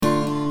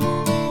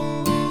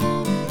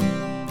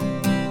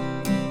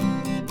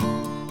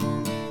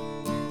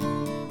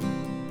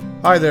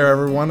Hi there,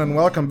 everyone, and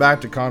welcome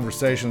back to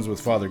Conversations with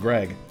Father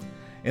Greg.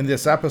 In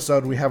this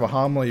episode, we have a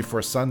homily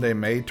for Sunday,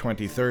 May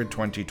 23rd,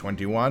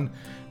 2021,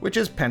 which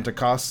is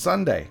Pentecost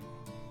Sunday.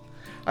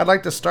 I'd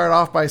like to start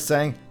off by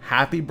saying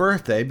happy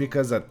birthday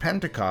because at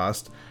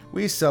Pentecost,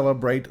 we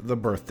celebrate the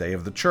birthday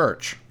of the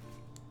Church.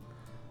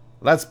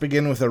 Let's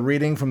begin with a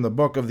reading from the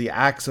book of the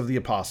Acts of the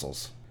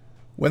Apostles.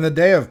 When the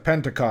day of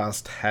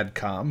Pentecost had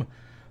come,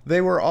 they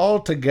were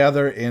all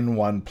together in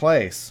one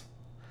place.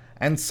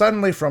 And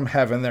suddenly from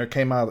heaven there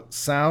came a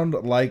sound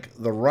like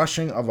the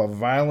rushing of a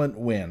violent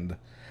wind,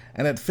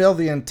 and it filled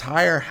the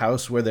entire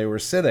house where they were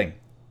sitting.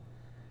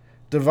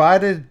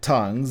 Divided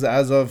tongues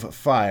as of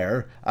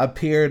fire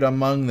appeared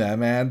among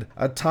them, and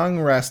a tongue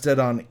rested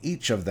on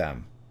each of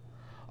them.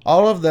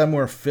 All of them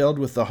were filled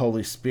with the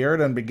Holy Spirit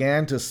and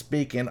began to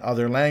speak in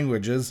other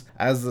languages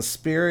as the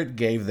Spirit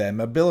gave them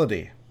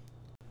ability.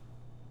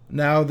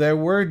 Now there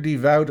were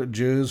devout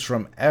Jews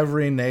from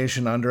every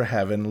nation under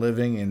heaven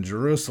living in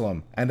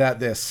Jerusalem, and at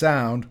this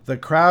sound the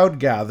crowd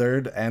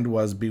gathered and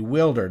was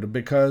bewildered,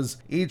 because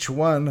each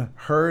one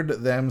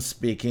heard them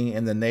speaking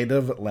in the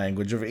native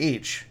language of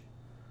each.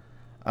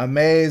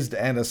 Amazed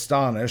and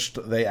astonished,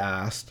 they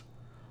asked,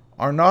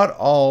 "Are not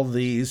all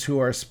these who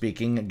are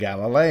speaking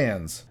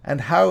Galileans?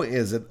 And how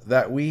is it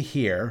that we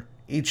hear,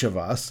 each of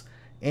us,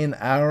 in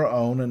our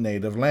own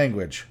native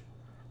language?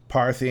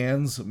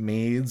 Parthians,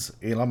 Medes,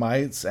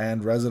 Elamites,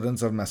 and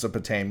residents of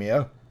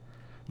Mesopotamia,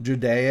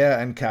 Judea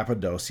and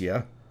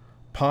Cappadocia,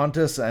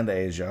 Pontus and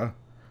Asia,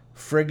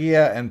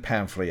 Phrygia and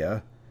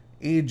Pamphylia,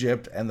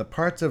 Egypt and the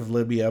parts of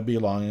Libya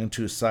belonging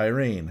to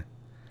Cyrene,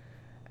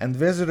 and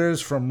visitors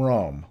from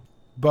Rome,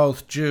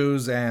 both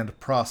Jews and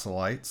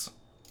proselytes,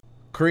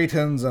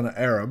 Cretans and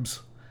Arabs.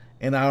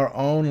 In our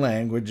own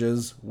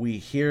languages we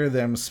hear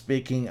them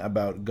speaking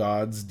about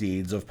God's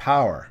deeds of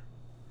power."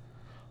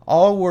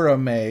 All were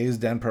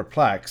amazed and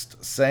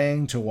perplexed,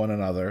 saying to one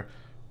another,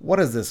 "What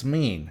does this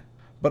mean?"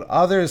 But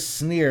others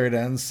sneered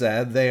and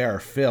said, "They are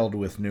filled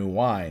with new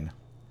wine."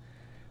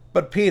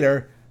 But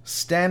Peter,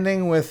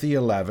 standing with the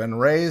 11,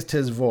 raised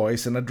his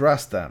voice and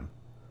addressed them.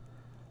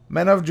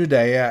 "Men of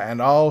Judea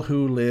and all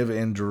who live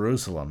in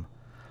Jerusalem,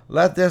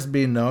 let this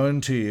be known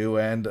to you,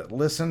 and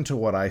listen to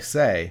what I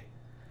say.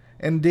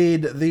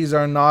 Indeed, these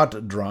are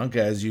not drunk,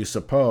 as you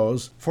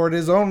suppose, for it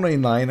is only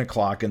 9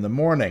 o'clock in the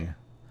morning.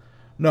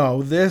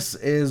 No, this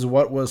is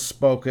what was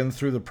spoken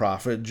through the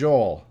prophet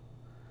Joel.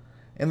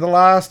 In the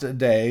last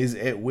days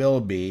it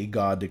will be,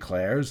 God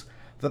declares,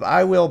 that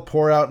I will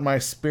pour out my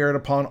Spirit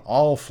upon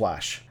all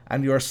flesh,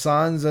 and your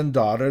sons and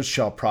daughters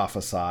shall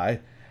prophesy,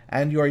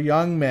 and your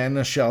young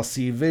men shall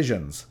see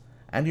visions,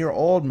 and your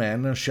old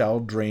men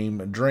shall dream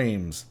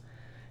dreams.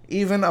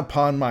 Even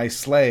upon my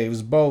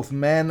slaves, both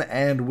men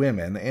and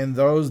women, in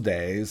those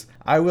days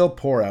I will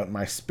pour out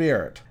my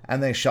Spirit,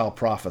 and they shall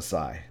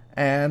prophesy.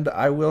 And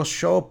I will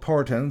show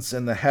portents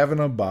in the heaven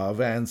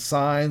above and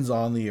signs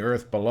on the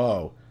earth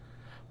below,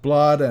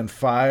 blood and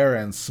fire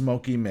and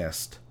smoky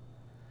mist.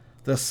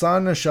 The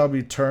sun shall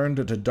be turned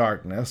to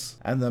darkness,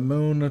 and the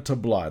moon to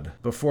blood,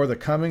 before the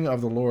coming of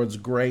the Lord's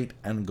great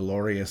and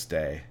glorious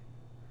day.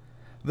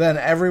 Then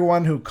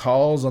everyone who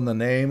calls on the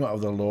name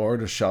of the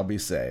Lord shall be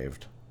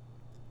saved."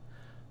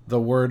 The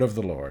word of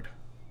the Lord.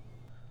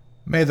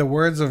 May the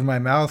words of my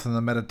mouth and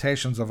the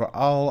meditations of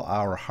all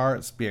our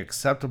hearts be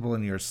acceptable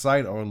in your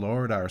sight, O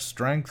Lord, our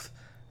strength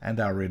and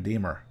our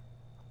Redeemer.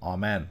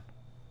 Amen.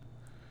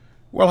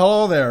 Well,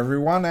 hello there,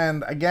 everyone,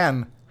 and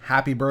again,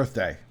 happy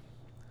birthday.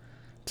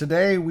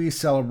 Today we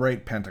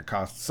celebrate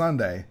Pentecost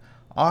Sunday,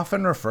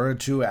 often referred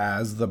to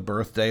as the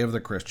birthday of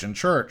the Christian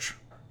Church.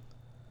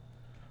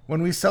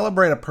 When we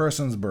celebrate a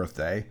person's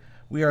birthday,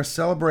 we are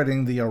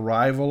celebrating the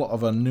arrival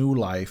of a new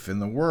life in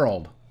the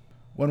world.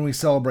 When we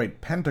celebrate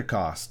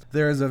Pentecost,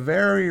 there is a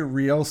very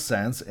real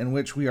sense in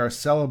which we are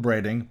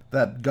celebrating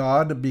that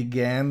God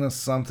began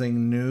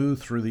something new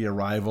through the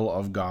arrival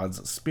of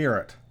God's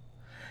Spirit.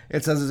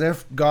 It's as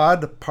if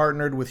God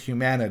partnered with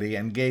humanity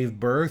and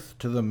gave birth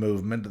to the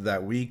movement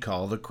that we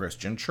call the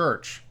Christian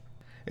Church.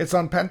 It's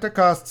on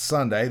Pentecost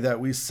Sunday that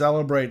we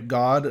celebrate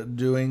God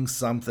doing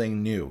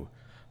something new,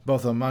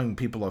 both among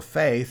people of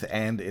faith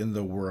and in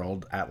the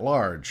world at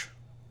large.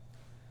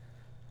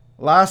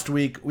 Last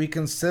week, we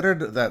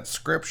considered that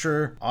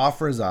Scripture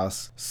offers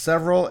us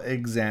several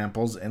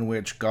examples in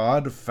which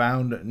God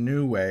found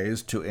new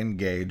ways to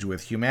engage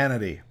with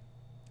humanity.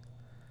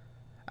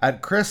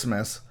 At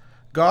Christmas,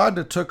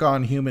 God took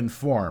on human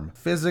form,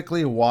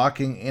 physically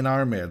walking in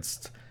our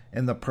midst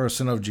in the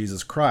person of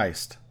Jesus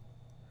Christ.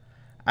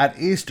 At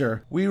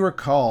Easter, we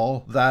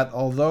recall that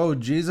although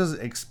Jesus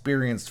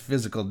experienced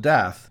physical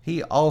death,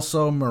 he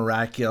also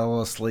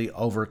miraculously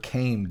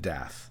overcame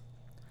death.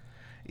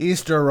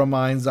 Easter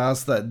reminds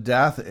us that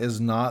death is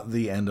not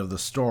the end of the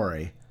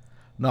story,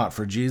 not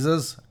for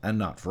Jesus and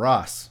not for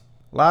us.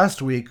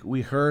 Last week,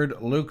 we heard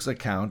Luke's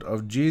account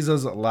of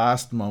Jesus'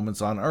 last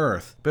moments on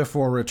earth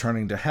before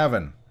returning to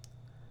heaven.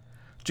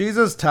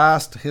 Jesus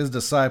tasked his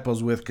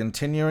disciples with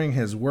continuing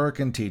his work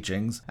and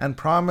teachings and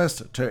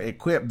promised to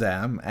equip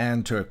them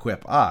and to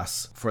equip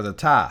us for the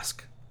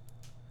task.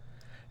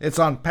 It's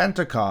on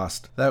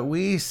Pentecost that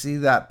we see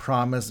that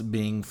promise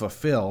being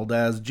fulfilled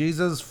as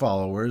Jesus'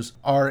 followers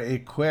are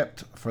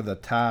equipped for the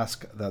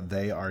task that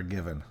they are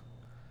given.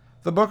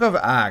 The book of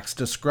Acts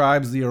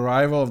describes the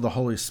arrival of the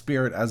Holy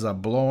Spirit as a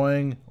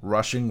blowing,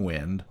 rushing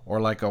wind,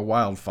 or like a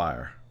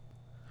wildfire.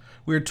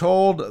 We are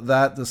told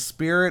that the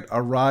Spirit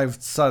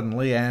arrived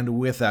suddenly and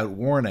without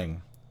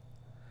warning.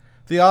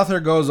 The author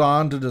goes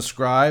on to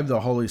describe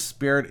the Holy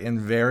Spirit in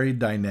very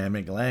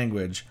dynamic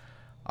language,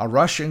 a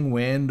rushing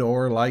wind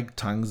or like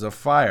tongues of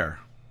fire.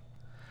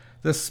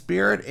 The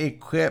Spirit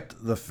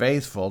equipped the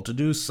faithful to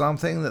do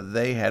something that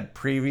they had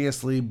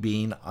previously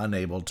been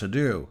unable to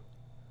do.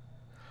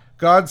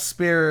 God's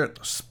Spirit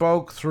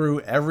spoke through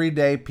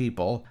everyday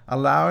people,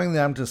 allowing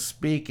them to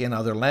speak in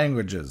other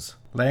languages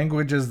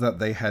that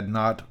they had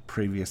not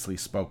previously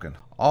spoken,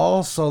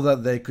 all so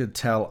that they could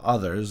tell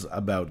others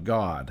about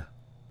God.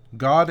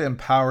 God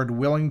empowered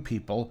willing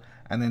people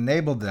and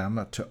enabled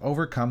them to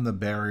overcome the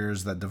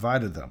barriers that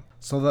divided them,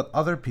 so that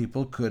other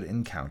people could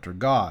encounter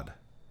God.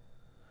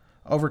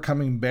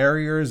 Overcoming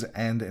barriers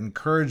and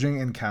encouraging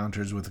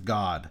encounters with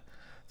God.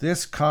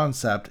 This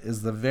concept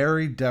is the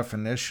very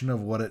definition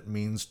of what it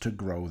means to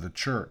grow the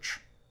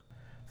church.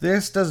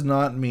 This does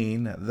not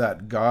mean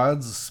that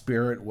God's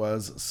Spirit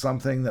was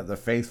something that the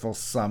faithful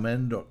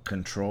summoned,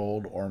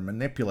 controlled, or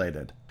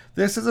manipulated.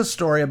 This is a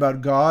story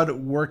about God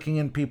working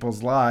in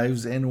people's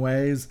lives in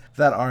ways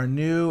that are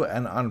new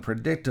and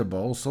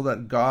unpredictable so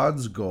that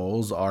God's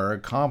goals are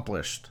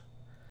accomplished.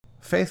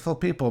 Faithful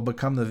people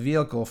become the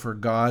vehicle for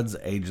God's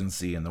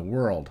agency in the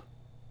world.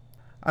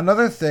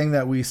 Another thing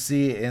that we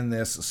see in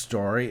this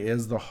story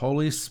is the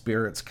Holy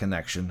Spirit's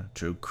connection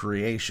to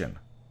creation.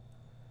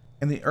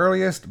 In the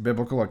earliest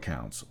biblical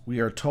accounts, we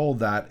are told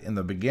that in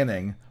the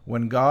beginning,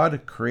 when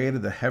God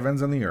created the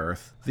heavens and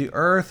the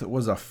earth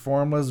was a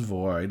formless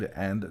void,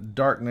 and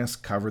darkness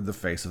covered the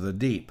face of the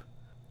deep,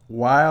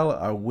 while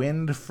a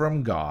wind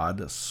from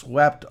God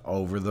swept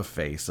over the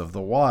face of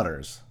the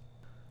waters.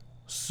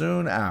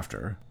 Soon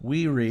after,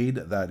 we read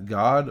that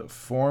God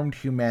formed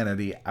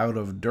humanity out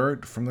of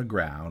dirt from the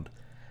ground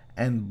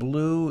and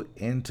blew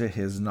into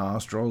his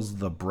nostrils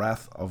the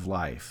breath of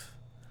life.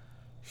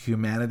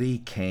 Humanity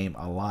came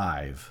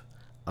alive,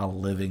 a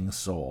living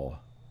soul.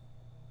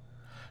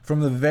 From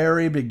the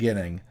very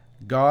beginning,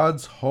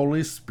 God's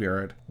Holy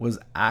Spirit was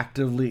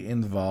actively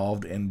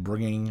involved in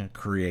bringing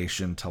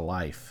creation to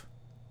life.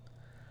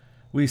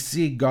 We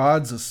see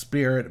God's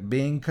Spirit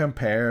being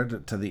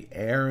compared to the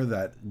air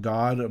that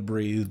God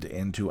breathed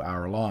into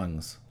our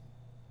lungs.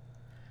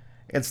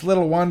 It's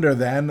little wonder,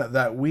 then,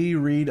 that we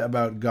read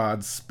about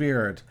God's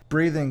Spirit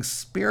breathing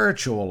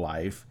spiritual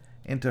life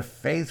into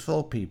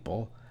faithful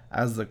people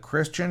as the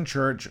Christian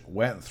church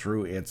went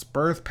through its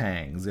birth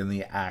pangs in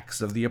the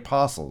Acts of the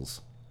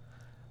Apostles.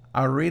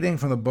 Our reading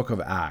from the book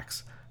of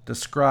Acts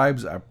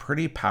describes a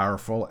pretty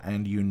powerful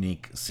and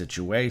unique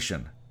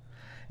situation.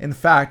 In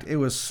fact, it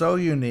was so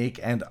unique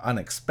and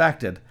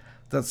unexpected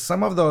that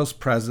some of those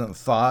present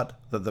thought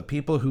that the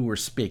people who were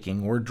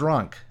speaking were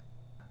drunk.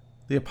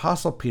 The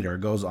Apostle Peter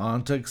goes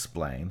on to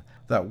explain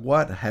that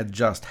what had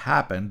just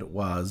happened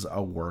was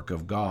a work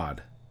of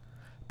God.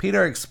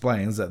 Peter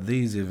explains that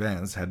these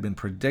events had been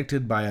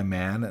predicted by a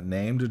man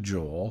named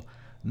Joel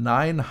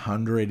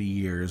 900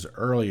 years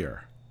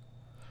earlier.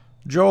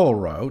 Joel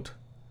wrote,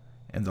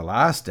 "In the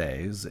last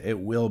days it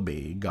will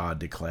be, God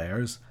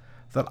declares,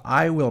 that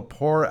I will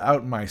pour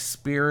out my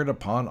Spirit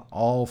upon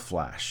all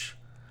flesh,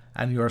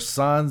 and your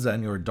sons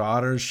and your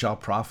daughters shall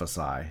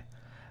prophesy,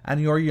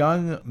 and your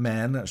young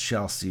men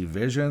shall see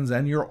visions,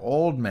 and your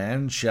old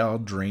men shall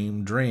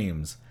dream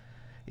dreams.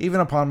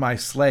 Even upon my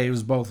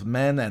slaves, both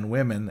men and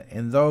women,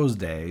 in those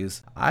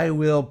days I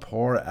will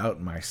pour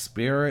out my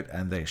Spirit,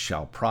 and they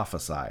shall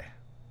prophesy."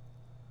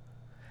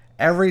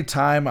 Every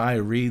time I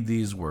read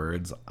these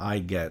words, I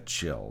get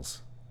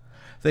chills.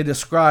 They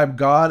describe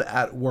God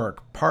at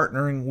work,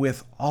 partnering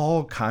with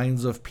all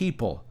kinds of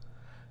people,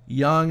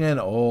 young and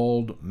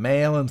old,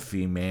 male and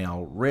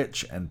female,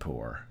 rich and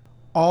poor.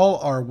 All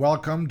are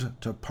welcomed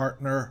to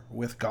partner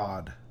with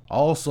God,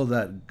 also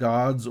that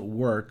God's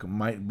work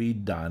might be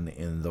done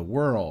in the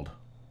world.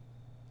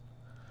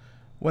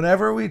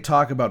 Whenever we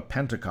talk about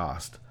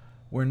Pentecost,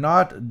 we're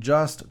not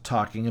just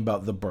talking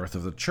about the birth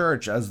of the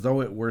church as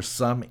though it were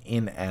some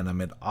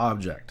inanimate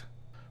object.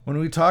 When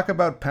we talk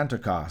about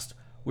Pentecost,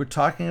 we're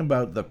talking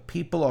about the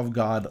people of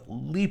God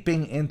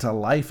leaping into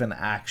life and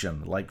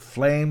action, like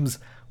flames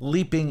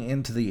leaping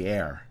into the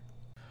air.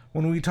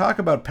 When we talk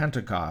about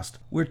Pentecost,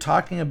 we're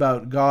talking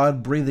about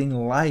God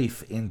breathing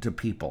life into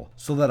people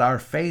so that our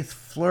faith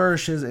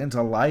flourishes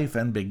into life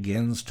and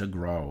begins to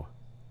grow.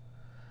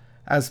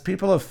 As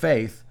people of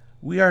faith,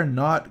 we are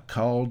not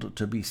called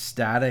to be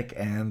static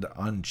and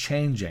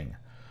unchanging.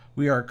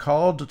 We are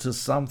called to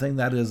something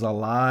that is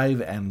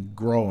alive and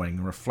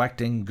growing,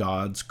 reflecting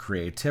God's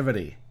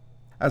creativity.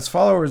 As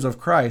followers of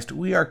Christ,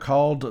 we are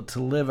called to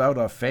live out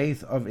a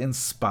faith of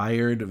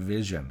inspired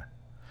vision.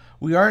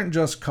 We aren't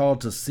just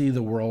called to see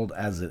the world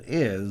as it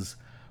is,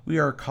 we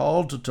are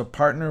called to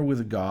partner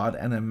with God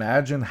and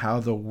imagine how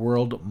the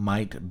world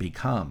might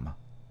become.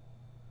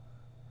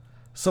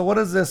 So what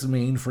does this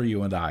mean for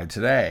you and I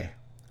today?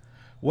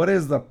 What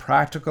is the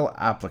practical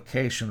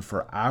application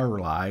for our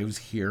lives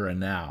here and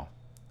now?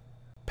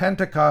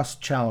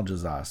 Pentecost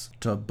challenges us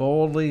to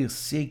boldly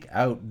seek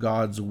out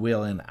God's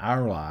will in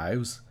our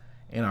lives,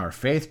 in our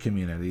faith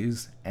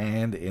communities,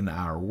 and in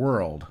our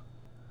world.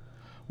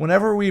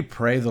 Whenever we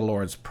pray the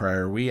Lord's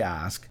Prayer, we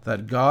ask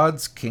that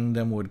God's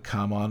kingdom would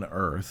come on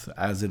earth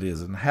as it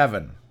is in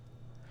heaven.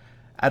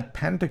 At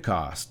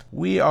Pentecost,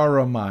 we are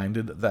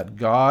reminded that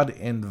God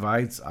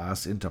invites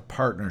us into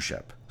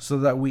partnership so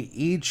that we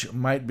each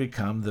might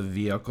become the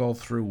vehicle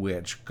through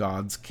which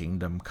God's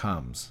kingdom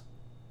comes.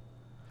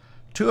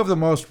 Two of the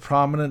most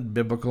prominent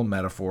biblical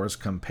metaphors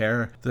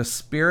compare the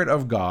Spirit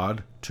of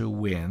God to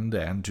wind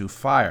and to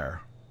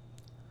fire.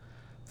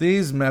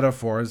 These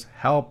metaphors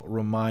help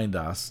remind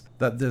us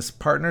that this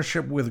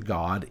partnership with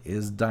God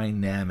is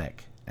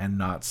dynamic and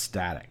not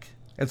static.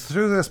 It's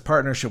through this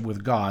partnership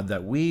with God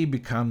that we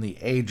become the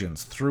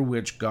agents through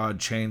which God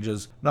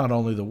changes not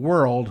only the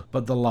world,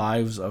 but the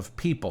lives of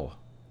people,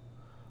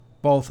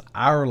 both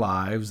our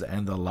lives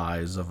and the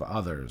lives of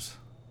others.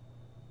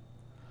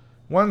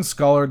 One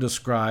scholar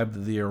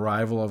described the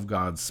arrival of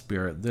God's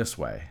Spirit this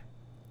way: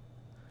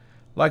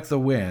 like the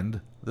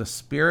wind, the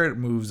Spirit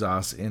moves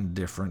us in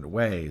different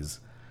ways,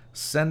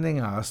 sending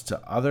us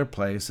to other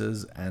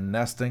places and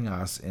nesting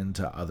us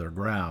into other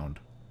ground.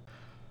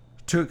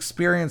 To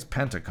experience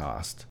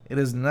Pentecost, it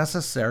is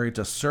necessary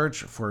to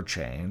search for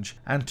change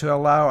and to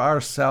allow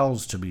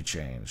ourselves to be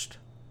changed.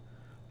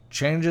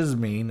 Changes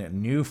mean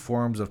new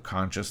forms of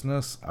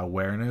consciousness,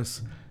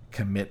 awareness,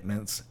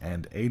 commitments,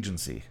 and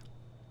agency.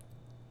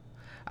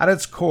 At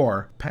its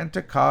core,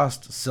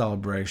 Pentecost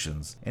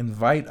celebrations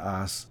invite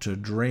us to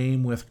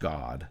dream with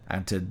God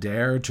and to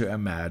dare to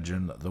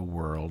imagine the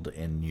world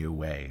in new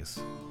ways.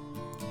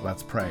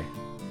 Let's pray.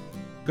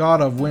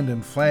 God of wind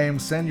and flame,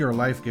 send your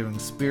life-giving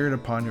Spirit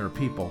upon your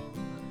people.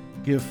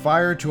 Give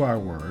fire to our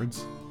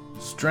words,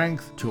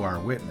 strength to our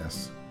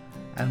witness,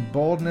 and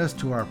boldness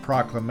to our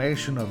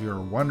proclamation of your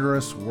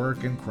wondrous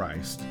work in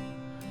Christ,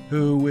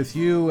 who, with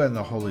you and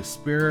the Holy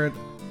Spirit,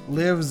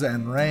 lives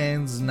and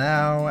reigns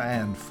now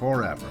and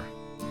forever.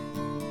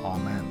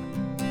 Amen.